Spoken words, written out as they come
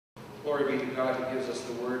Glory be to God who gives us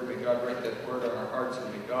the word. May God write that word on our hearts,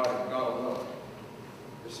 and may God and God alone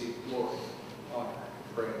receive glory, honor,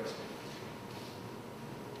 and praise.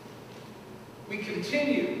 We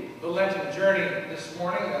continue the Lenten journey this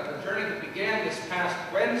morning, a journey that began this past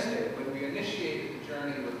Wednesday when we initiated the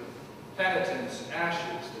journey with penitence,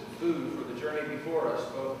 ashes, and food for the journey before us,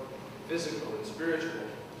 both physical and spiritual.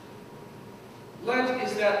 Lent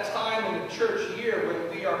is that time in the church year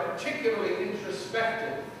when we are particularly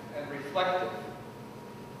introspective and reflective.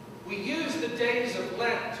 We use the days of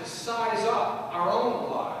Lent to size up our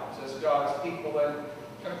own lives as God's people and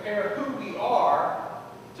compare who we are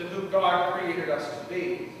to who God created us to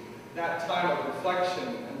be. That time of reflection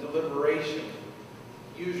and deliberation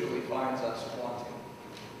usually finds us wanting.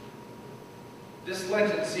 This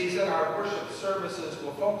Lenten season, our worship services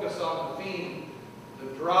will focus on the theme,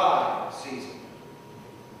 the dry season.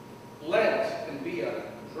 Lent can be a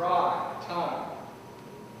dry time,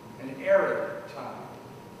 an arid time.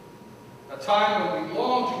 A time when we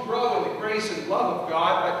long to grow in the grace and love of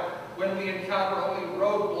God, but when we encounter only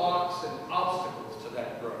roadblocks and obstacles to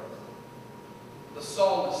that growth. The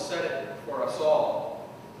psalmist said it for us all.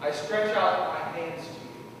 I stretch out my hands to you.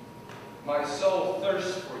 My soul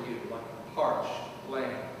thirsts for you like a parched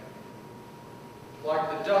land.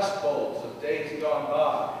 Like the dust bowls of days gone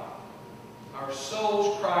by, our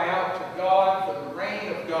souls cry out to God for the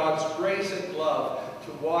rain of God's grace and love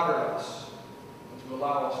to water us and to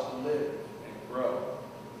allow us to live and grow.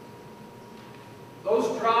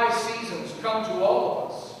 Those dry seasons come to all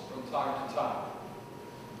of us from time to time.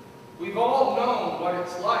 We've all known what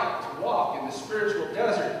it's like to walk in the spiritual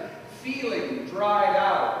desert, feeling dried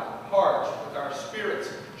out and parched, with our spirits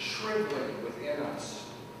shriveling within us.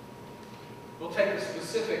 We'll take a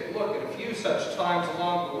specific look at a few such times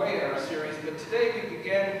along the way in our series, but today we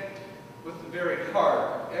begin with the very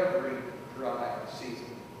heart of every dry season.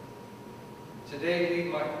 Today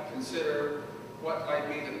we might consider what might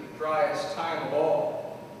be the driest time of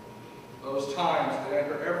all, those times that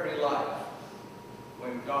enter every life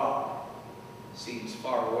when God seems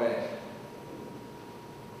far away.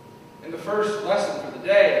 In the first lesson for the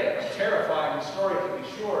day, a terrifying story to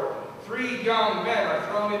be sure, 3 young men are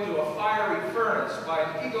thrown into a fiery furnace by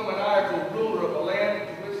an egomaniacal ruler of a land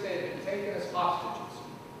into which they had been taken as hostages.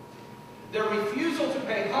 Their refusal to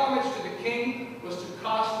pay homage to the king was to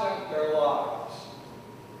cost them their lives.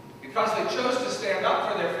 Because they chose to stand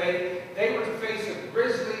up for their faith, they were to face a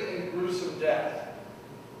grisly and gruesome death.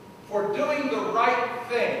 For doing the right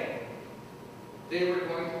thing, they were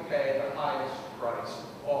going to pay the highest price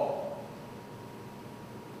of all.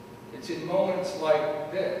 It's in moments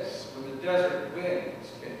like this when the desert winds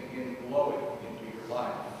can begin blowing into your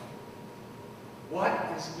life. What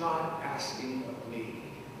is God asking of me?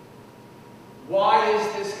 Why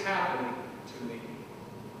is this happening to me?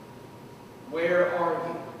 Where are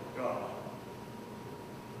you, God?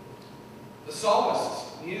 The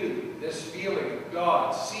psalmist knew this feeling of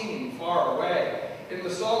God seeming far away. In the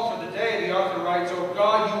psalm for the day, the author writes, O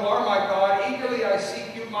God, you are my God. Eagerly I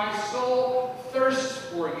seek you. My soul thirsts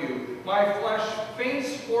for you. My flesh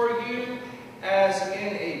faints for you as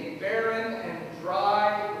in a barren and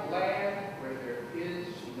dry land where there is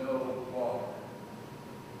no water.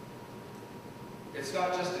 It's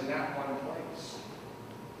not just in that one place.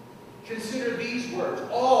 Consider these words,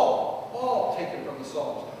 all taken from the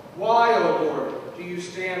Psalms. Why, O Lord, do you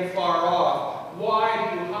stand far off? Why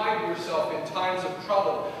do you hide yourself in times of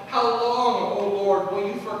trouble? How long, O Lord, will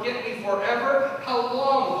you forget me forever? How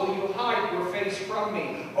long will you hide your face from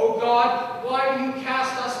me? O God, why do you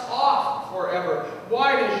cast us off forever?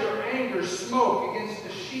 Why does your anger smoke against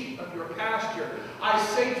the sheep of your pasture? I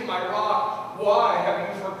say to my rock, why have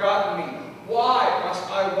you forgotten me? Why must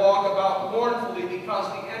I walk about mournfully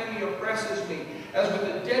because the enemy oppresses me? As with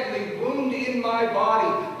a deadly wound in my body,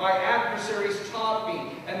 my adversaries taunt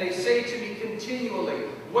me, and they say to me continually,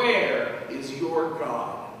 where is your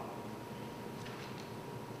God?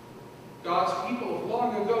 God's people of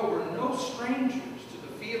long ago were no strangers to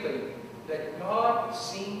the feeling that God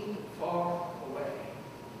seemed far away.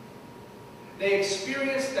 They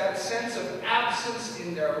experienced that sense of absence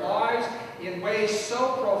in their lives in ways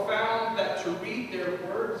so profound that to read their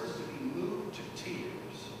words is to be moved to tears.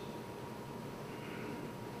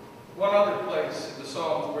 One other place in the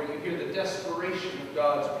Psalms where you hear the desperation of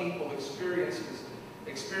God's people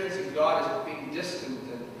experiencing God as being distant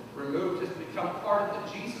and removed has become part of the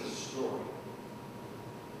Jesus story.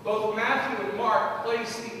 Both Matthew and Mark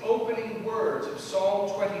place the opening words of Psalm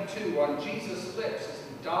 22 on Jesus' lips as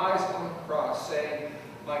he dies on the cross, saying,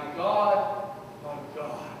 my God,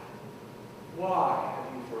 why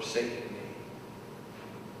have you forsaken me?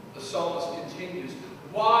 The psalmist continues,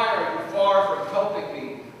 why are you from helping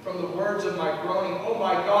me from the words of my groaning. Oh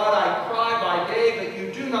my God, I cry by day, but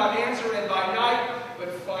you do not answer, and by night, but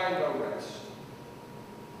find no rest.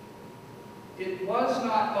 It was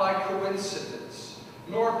not by coincidence,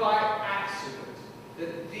 nor by accident,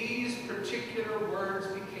 that these particular words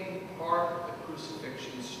became part of the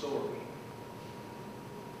crucifixion story.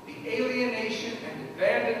 The alienation and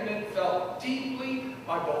abandonment felt deeply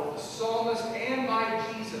by both the psalmist and by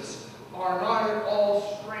Jesus are not at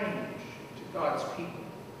all strange to God's people.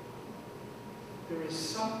 There is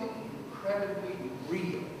something incredibly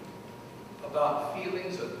real about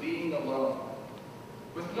feelings of being alone,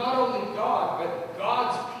 with not only God, but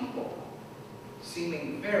God's people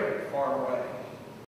seeming very far away.